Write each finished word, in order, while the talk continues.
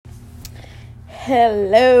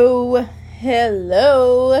Hello.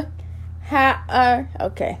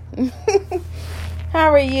 Okay. How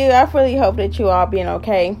are you? I really hope that you all being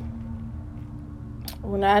okay.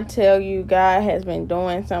 When I tell you God has been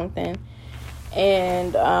doing something,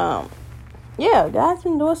 and God's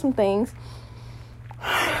been doing some things.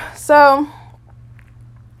 So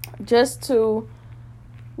just to,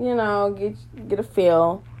 get a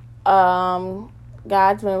feel,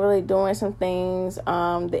 God's been really doing some things.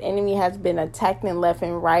 The enemy has been attacking left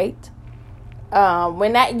and right.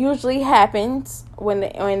 When that usually happens,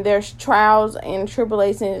 when there's trials and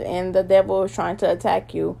tribulations and the devil is trying to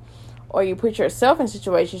attack you, or you put yourself in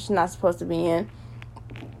situations you're not supposed to be in,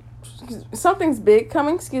 something's big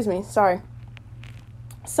coming.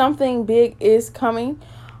 Something big is coming.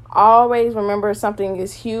 Always remember, something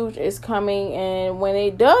is huge is coming, and when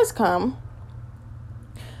it does come,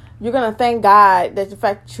 you're going to thank God that the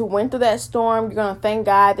fact that you went through that storm. You're going to thank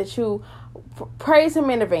God that you praise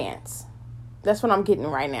him in advance. That's what I'm getting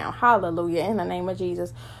right now. Hallelujah. In the name of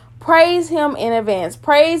Jesus. Praise him in advance.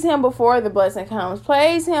 Praise him before the blessing comes.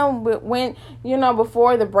 Praise him when,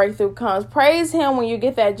 before the breakthrough comes. Praise him when you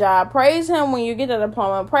get that job. Praise him when you get the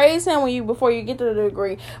diploma. Praise him before you get the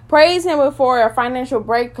degree. Praise him before a financial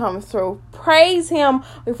break comes through. Praise him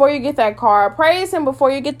before you get that car. Praise him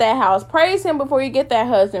before you get that house. Praise him before you get that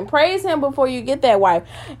husband. Praise him before you get that wife.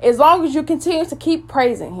 As long as you continue to keep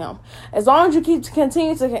praising him. As long as you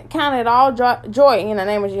continue to count it all joy in the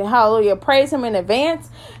name of Jesus. Hallelujah. Praise him in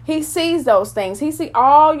advance. He sees those things. He sees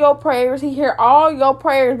all your prayers. He hears all your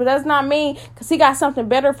prayers. But that's not mean because he got something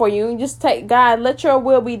better for you. You just take God, let your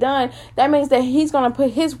will be done. That means that he's going to put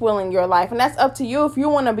his will in your life. And that's up to you if you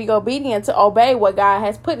want to be obedient to obey what God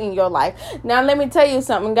has put in your life. Now, let me tell you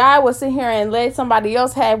something. God will sit here and let somebody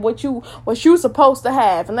else have what you supposed to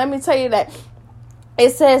have. And let me tell you that.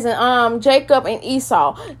 It says in Jacob and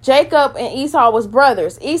Esau. Jacob and Esau was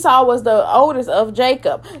brothers. Esau was the oldest of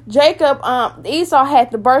Jacob. Esau had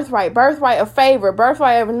the birthright of favor,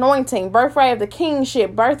 birthright of anointing, birthright of the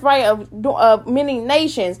kingship, birthright of many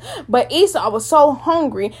nations. But Esau was so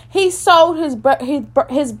hungry, he sold his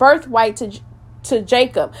birthright to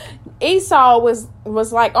Jacob. Esau was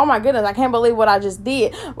like, oh my goodness, I can't believe what I just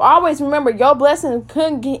did. Always remember, your blessing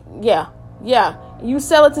couldn't get, you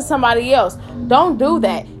sell it to somebody else. Don't do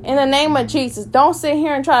that. In the name of Jesus, don't sit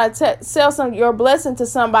here and try to sell your blessing to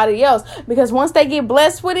somebody else. Because once they get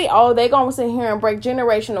blessed with it, they're going to sit here and break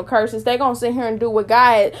generational curses. They're going to sit here and do what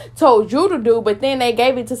God told you to do, but then they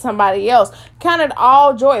gave it to somebody else. Count it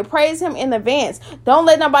all joy. Praise him in advance. Don't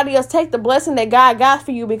let nobody else take the blessing that God got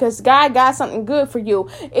for you, because God got something good for you.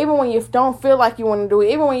 Even when you don't feel like you want to do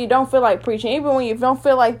it, even when you don't feel like preaching, even when you don't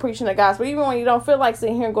feel like preaching the gospel, even when you don't feel like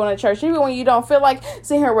sitting here and going to church, even when you don't feel like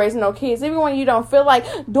sitting here raising no kids, even when you don't feel like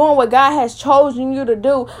doing what God has chosen you to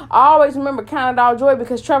do, always remember, count it all joy,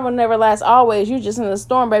 because trouble never lasts always. You just in the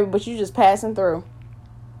storm, baby, but you just passing through.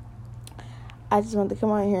 I just wanted to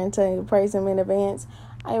come on here and tell you to praise him in advance.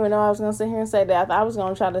 I didn't even know I was going to sit here and say that. I was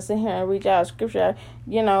going to try to sit here and reach out scripture,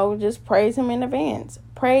 just praise him in advance.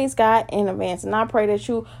 Praise God in advance. And I pray that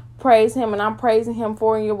you praise him, and I'm praising him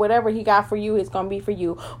for you. Whatever he got for you, it's going to be for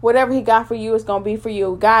you. Whatever he got for you, it's going to be for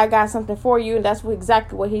you. God got something for you, and that's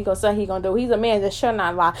exactly what he going to say he going to do. He's a man that shall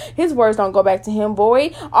not lie. His words don't go back to him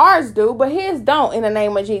void. Ours do, but his don't, in the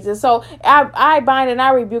name of Jesus. So I bind and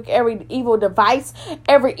I rebuke every evil device,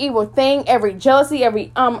 every evil thing, every jealousy,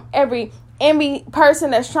 every envy person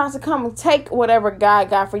that's trying to come and take whatever God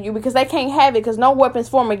got for you, because they can't have it, because no weapons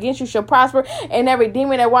formed against you shall prosper, and every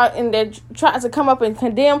demon that tries to come up and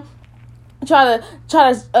condemn, try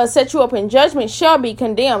to set you up in judgment shall be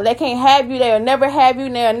condemned. They can't have you. They'll never have you.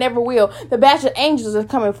 They'll never will. The batch of angels are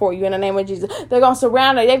coming for you in the name of Jesus. They're going to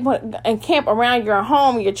surround you. They put and camp around your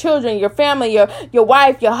home, your children, your family, your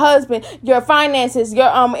wife, your husband, your finances, your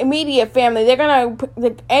immediate family.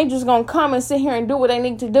 The angels going to come and sit here and do what they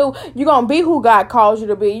need to do. You're going to be who God calls you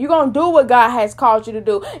to be. You're going to do what God has called you to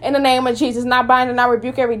do in the name of Jesus. Not bind and not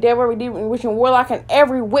rebuke every devil, every demon, witch, and warlock, and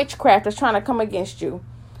every witchcraft that's trying to come against you.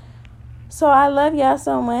 So I love y'all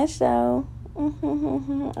so much, though. I didn't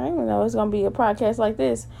even know it was going to be a podcast like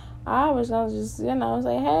this. I was going to just, say,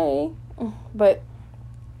 hey. But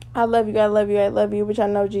I love you. I love you. I love you. But y'all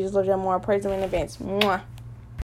know Jesus loves y'all more. Praise him in advance. Mwah.